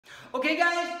Okay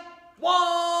guys,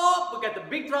 whoa! We got the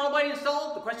big throttle body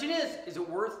installed. The question is it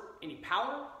worth any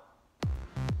power?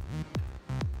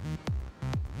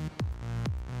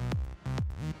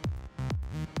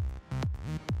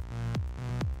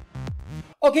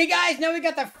 Okay guys, now we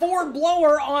got the Ford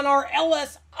blower on our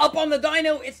LS up on the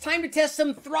dyno. It's time to test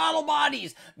some throttle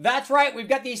bodies. That's right, we've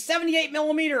got the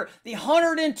 78mm, the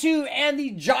 102, and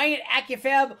the giant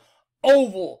ACCUFAB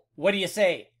oval. What do you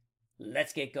say?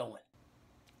 Let's get going.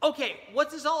 Okay,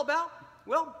 what's this all about?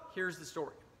 Well, here's the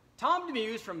story. Tom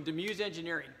Demuse from Demuse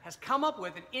Engineering has come up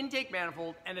with an intake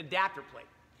manifold and adapter plate.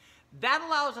 That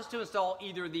allows us to install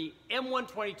either the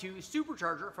M122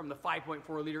 supercharger from the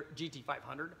 5.4 liter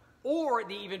GT500 or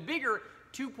the even bigger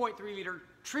 2.3 liter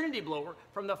Trinity blower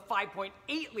from the 5.8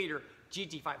 liter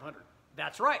GT500.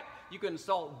 That's right, you can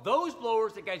install those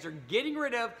blowers that guys are getting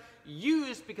rid of,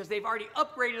 used because they've already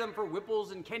upgraded them for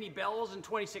Whipples and Kenny Bells and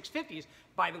 2650s.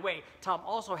 By the way, Tom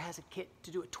also has a kit to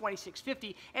do a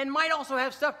 2650 and might also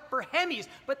have stuff for Hemis,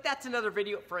 but that's another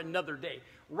video for another day.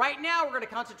 Right now, we're going to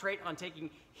concentrate on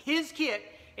taking his kit,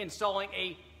 installing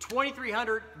a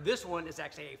 2300. This one is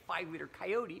actually a 5-liter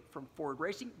Coyote from Ford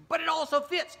Racing, but it also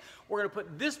fits. We're going to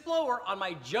put this blower on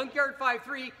my Junkyard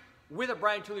 5.3 with a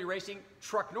Brian Tooley Racing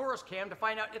truck Norris cam to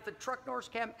find out if the truck Norris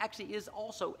cam actually is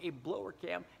also a blower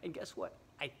cam. And guess what?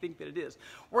 I think that it is.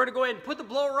 We're going to go ahead and put the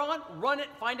blower on, run it,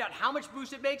 find out how much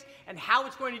boost it makes and how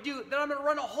it's going to do. Then I'm going to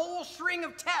run a whole string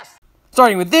of tests,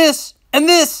 starting with this and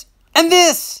this and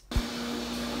this.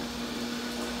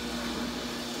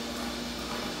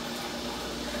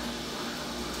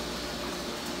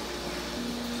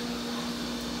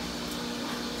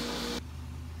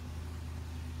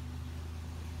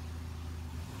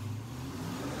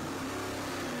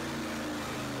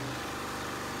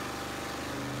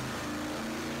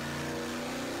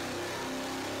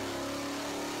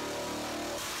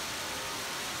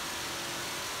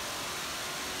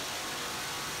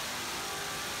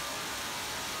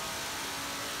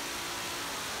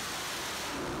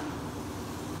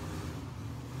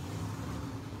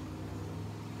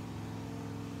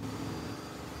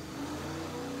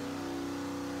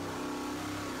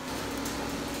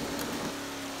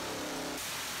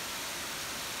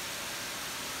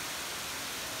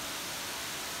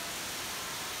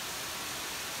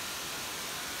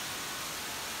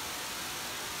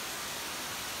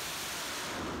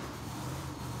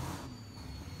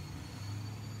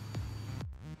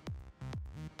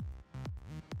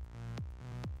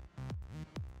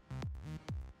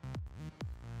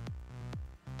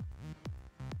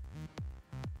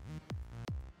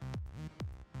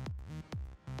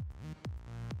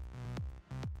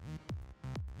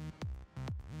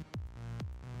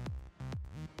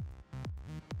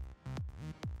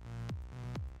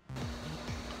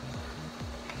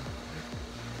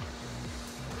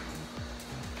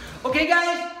 Okay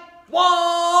guys,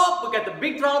 whoa! We got the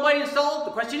big throttle body installed.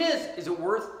 The question is it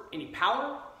worth any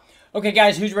power? Okay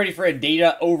guys, who's ready for a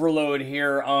data overload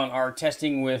here on our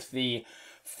testing with the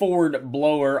Ford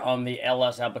blower on the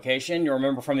LS application? You'll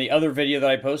remember from the other video that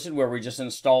I posted where we just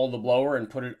installed the blower and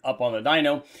put it up on the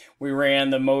dyno. We ran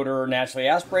the motor naturally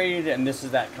aspirated, and this is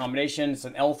that combination. It's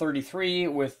an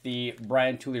L33 with the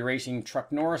Brian Tooley Racing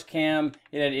truck Norris cam.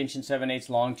 It had 1 7/8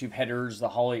 long tube headers, the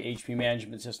Holley HP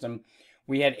management system.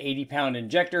 We had 80-pound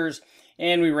injectors,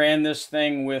 and we ran this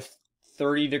thing with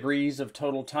 30 degrees of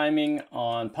total timing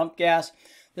on pump gas.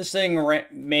 This thing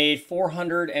made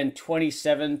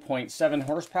 427.7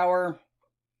 horsepower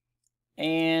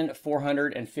and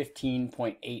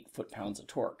 415.8 foot-pounds of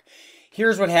torque.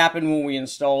 Here's what happened when we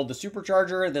installed the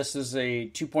supercharger. This is a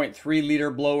 2.3 liter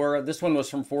blower. This one was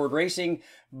from Ford Racing,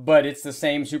 but it's the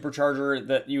same supercharger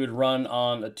that you would run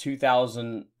on a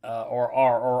 2000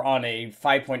 or on a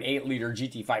 5.8 liter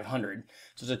GT500.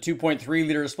 So it's a 2.3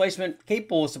 liter displacement,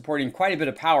 capable of supporting quite a bit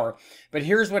of power. But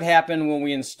here's what happened when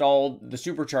we installed the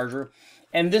supercharger.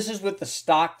 And this is with the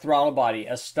stock throttle body,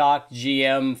 a stock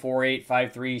GM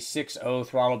 485360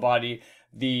 throttle body.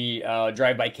 The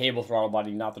drive-by cable throttle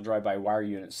body, not the drive-by wire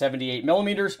unit,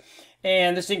 78mm.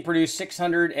 And this thing produced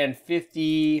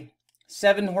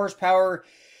 657 horsepower.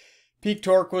 Peak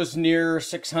torque was near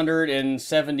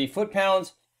 670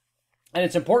 foot-pounds. And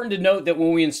it's important to note that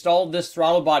when we installed this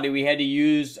throttle body, we had to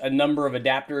use a number of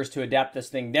adapters to adapt this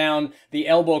thing down. The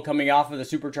elbow coming off of the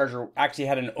supercharger actually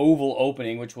had an oval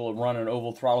opening, which we'll run an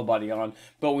oval throttle body on.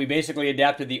 But we basically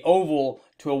adapted the oval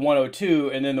to a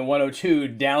 102, and then the 102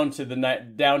 down to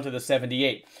the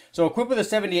 78. So equipped with a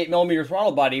 78mm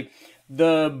throttle body,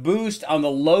 the boost on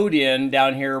the load in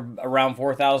down here around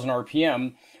 4,000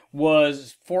 RPM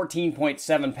was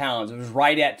 14.7 pounds. It was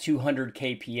right at 200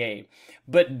 kPa.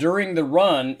 But during the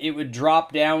run, it would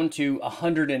drop down to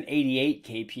 188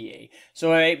 kPa.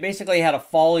 So I basically had a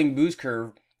falling boost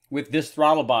curve with this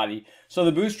throttle body. So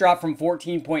the boost dropped from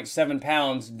 14.7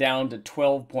 pounds down to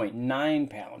 12.9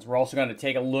 pounds. We're also going to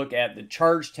take a look at the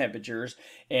charge temperatures,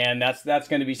 and that's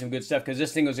going to be some good stuff because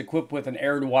this thing was equipped with an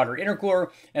air-to-water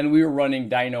intercooler, and we were running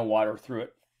dyno water through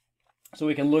it. So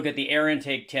we can look at the air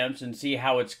intake temps and see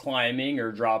how it's climbing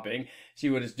or dropping, see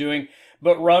what it's doing.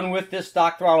 But run with this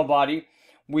stock throttle body,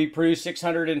 we produce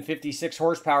 656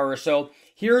 horsepower or so.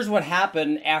 Here's what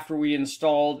happened after we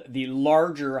installed the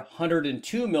larger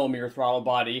 102 millimeter throttle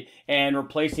body and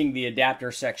replacing the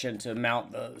adapter section to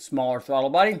mount the smaller throttle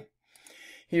body.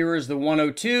 Here is the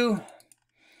 102.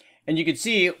 And you can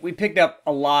see we picked up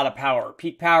a lot of power.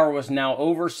 Peak power was now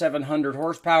over 700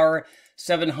 horsepower,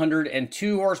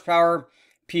 702 horsepower.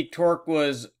 Peak torque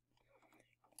was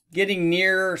getting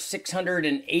near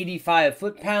 685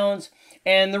 foot-pounds.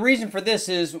 And the reason for this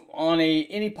is on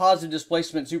any positive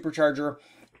displacement supercharger,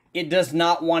 it does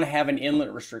not want to have an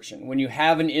inlet restriction. When you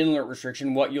have an inlet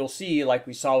restriction, what you'll see, like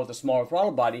we saw with the smaller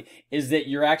throttle body, is that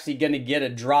you're actually going to get a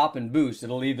drop in boost.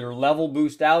 It'll either level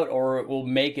boost out or it will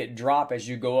make it drop as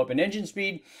you go up in engine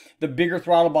speed. The bigger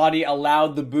throttle body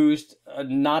allowed the boost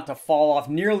not to fall off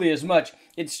nearly as much.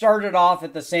 It started off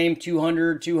at the same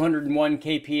 200, 201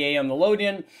 kPa on the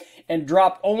load-in and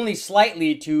dropped only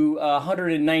slightly to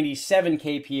 197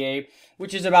 kPa,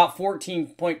 which is about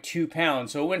 14.2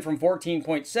 pounds. So it went from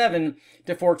 14.7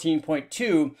 to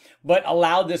 14.2, but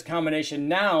allowed this combination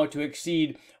now to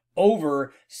exceed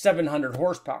over 700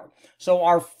 horsepower. So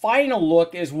our final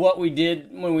look is what we did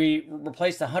when we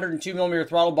replaced the 102 millimeter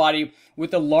throttle body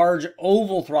with the large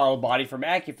oval throttle body from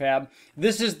ACCUFAB.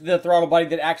 This is the throttle body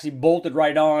that actually bolted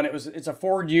right on. It's a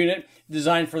Ford unit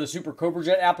designed for the Super Cobra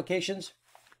Jet applications.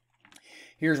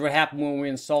 Here's what happened when we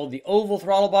installed the oval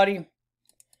throttle body.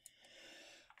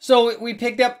 So we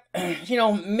picked up,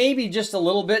 maybe just a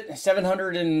little bit,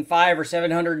 705 or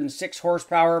 706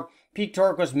 horsepower. Peak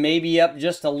torque was maybe up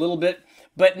just a little bit,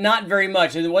 but not very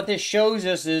much. And what this shows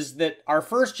us is that our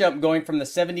first jump going from the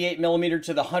 78 millimeter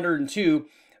to the 102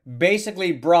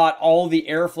 basically brought all the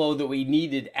airflow that we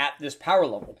needed at this power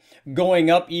level. Going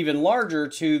up even larger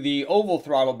to the oval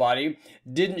throttle body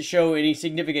didn't show any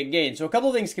significant gain. So a couple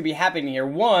of things could be happening here.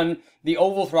 One, the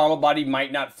oval throttle body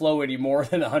might not flow any more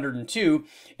than 102.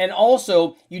 And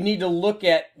also, you need to look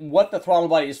at what the throttle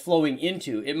body is flowing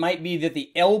into. It might be that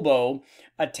the elbow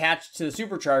attached to the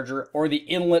supercharger or the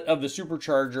inlet of the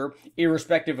supercharger,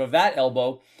 irrespective of that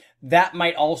elbow, that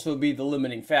might also be the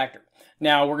limiting factor.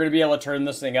 Now, we're going to be able to turn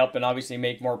this thing up and obviously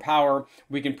make more power.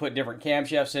 We can put different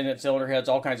camshafts in it, cylinder heads,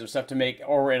 all kinds of stuff to make,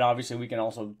 and obviously we can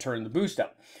also turn the boost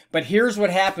up. But here's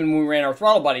what happened when we ran our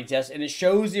throttle body test, and it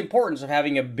shows the importance of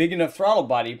having a big enough throttle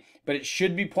body, but it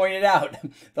should be pointed out,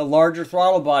 the larger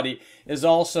throttle body is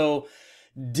also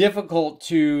difficult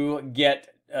to get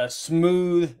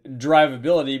smooth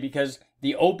drivability because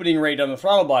the opening rate on the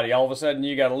throttle body, all of a sudden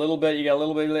you got a little bit,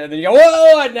 and then you go,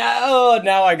 whoa,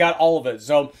 now I got all of it.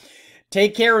 So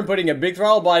take care when putting a big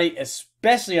throttle body,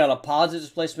 especially on a positive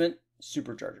displacement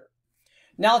supercharger.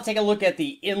 Now let's take a look at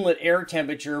the inlet air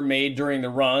temperature made during the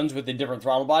runs with the different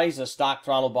throttle bodies, the stock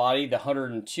throttle body, the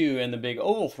 102, and the big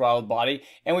oval throttle body.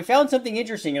 And we found something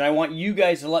interesting, and I want you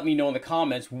guys to let me know in the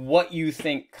comments what you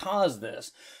think caused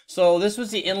this. So this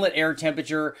was the inlet air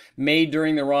temperature made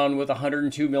during the run with a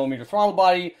 102 millimeter throttle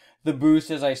body. The boost,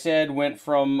 as I said, went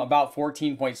from about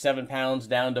 14.7 pounds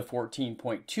down to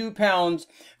 14.2 pounds.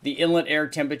 The inlet air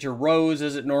temperature rose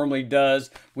as it normally does.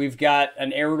 We've got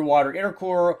an air-to-water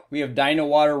intercooler. We have dyno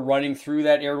water running through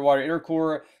that air-to-water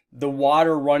intercooler. The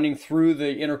water running through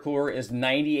the intercooler is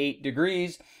 98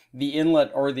 degrees. The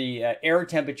inlet or the air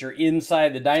temperature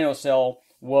inside the dyno cell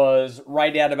was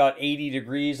right at about 80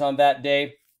 degrees on that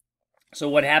day. So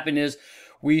what happened is,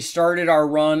 we started our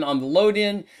run on the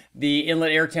load-in. The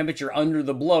inlet air temperature under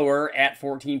the blower at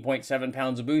 14.7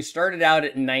 pounds of boost started out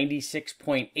at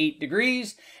 96.8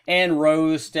 degrees and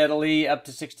rose steadily up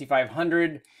to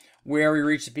 6,500, where we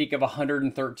reached a peak of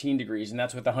 113 degrees, and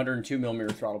that's with the 102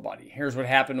 millimeter throttle body. Here's what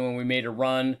happened when we made a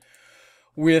run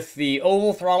with the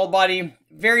oval throttle body.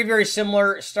 Very, very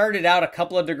similar. Started out a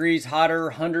couple of degrees hotter,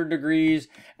 100 degrees.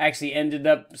 Actually ended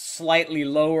up slightly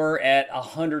lower at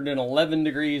 111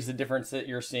 degrees. The difference that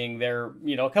you're seeing there,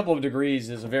 a couple of degrees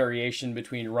is a variation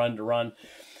between run to run.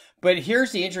 But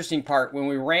here's the interesting part. When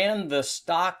we ran the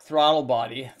stock throttle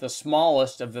body, the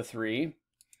smallest of the three,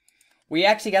 we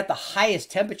actually got the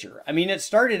highest temperature. I mean, it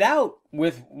started out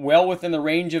well within the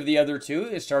range of the other two.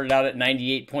 It started out at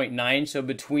 98.9, so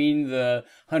between the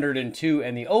 102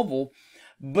 and the oval.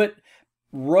 but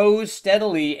rose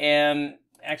steadily and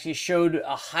actually showed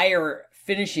a higher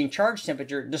finishing charge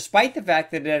temperature, despite the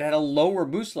fact that it had a lower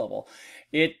boost level.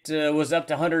 It was up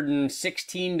to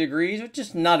 116 degrees, which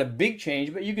is not a big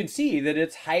change, but you can see that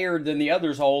it's higher than the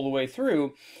others all the way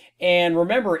through. And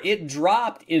remember, it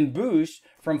dropped in boost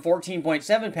from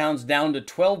 14.7 pounds down to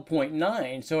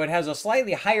 12.9. So it has a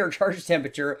slightly higher charge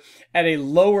temperature at a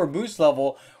lower boost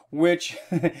level, which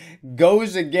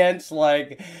goes against,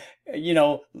 like, you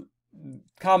know,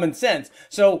 common sense.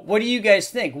 So what do you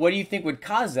guys think? What do you think would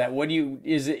cause that?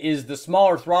 Is the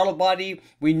smaller throttle body,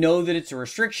 we know that it's a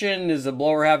restriction? Is the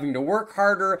blower having to work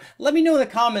harder? Let me know in the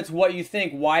comments what you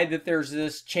think, why that there's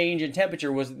this change in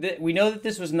temperature. We know that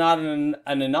this was not an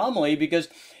anomaly because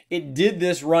it did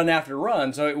this run after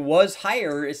run. So it was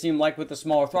higher, it seemed like, with the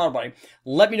smaller throttle body.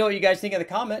 Let me know what you guys think in the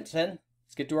comments, and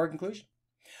let's get to our conclusion.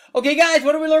 Okay, guys,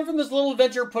 what did we learn from this little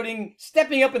adventure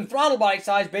stepping up in throttle body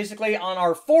size, basically on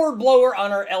our forward blower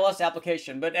on our LS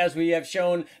application? But as we have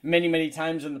shown many, many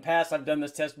times in the past, I've done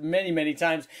this test many, many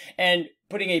times, and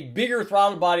putting a bigger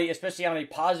throttle body, especially on a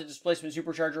positive displacement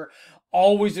supercharger,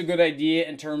 always a good idea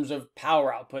in terms of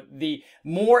power output. The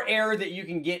more air that you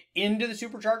can get into the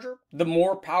supercharger, the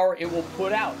more power it will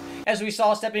put out. As we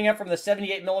saw, stepping up from the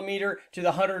 78 millimeter to the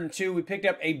 102, we picked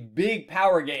up a big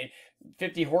power gain.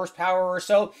 50 horsepower or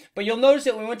so, but you'll notice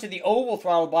that when we went to the oval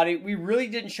throttle body, we really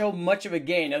didn't show much of a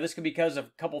gain. Now, this could be because of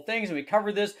a couple things, and we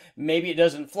covered this. Maybe it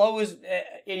doesn't flow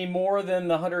any more than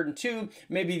the 102.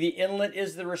 Maybe the inlet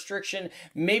is the restriction.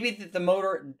 Maybe that the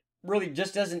motor really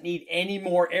just doesn't need any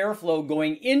more airflow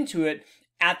going into it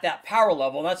at that power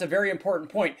level. And that's a very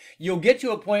important point. You'll get to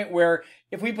a point where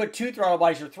if we put 2 throttle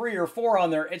bodies or 3 or 4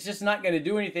 on there, it's just not going to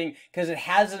do anything because it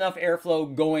has enough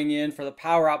airflow going in for the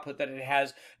power output that it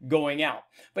has going out.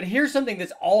 But here's something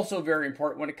that's also very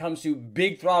important when it comes to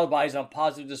big throttle bodies on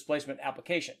positive displacement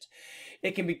applications.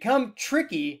 It can become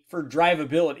tricky for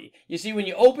drivability. You see, when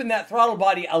you open that throttle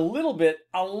body a little bit,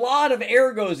 a lot of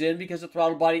air goes in because the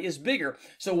throttle body is bigger.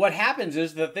 So what happens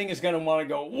is the thing is going to want to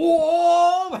go,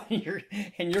 whoa,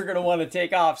 and you're going to want to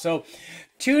take off. So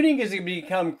tuning is going to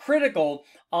become critical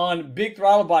on big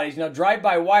throttle bodies. Now,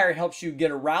 drive-by-wire helps you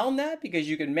get around that because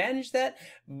you can manage that.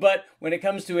 But when it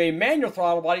comes to a manual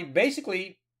throttle body,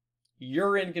 basically,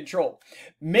 you're in control.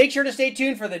 Make sure to stay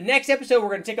tuned for the next episode. We're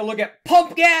going to take a look at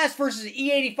pump gas versus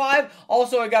E85.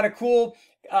 Also, I got a cool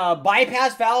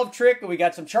bypass valve trick. We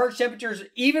got some charge temperatures,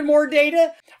 even more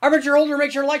data. I'm Richard Holder.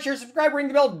 Make sure to like, share, subscribe, ring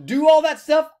the bell, do all that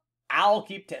stuff. I'll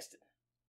keep testing.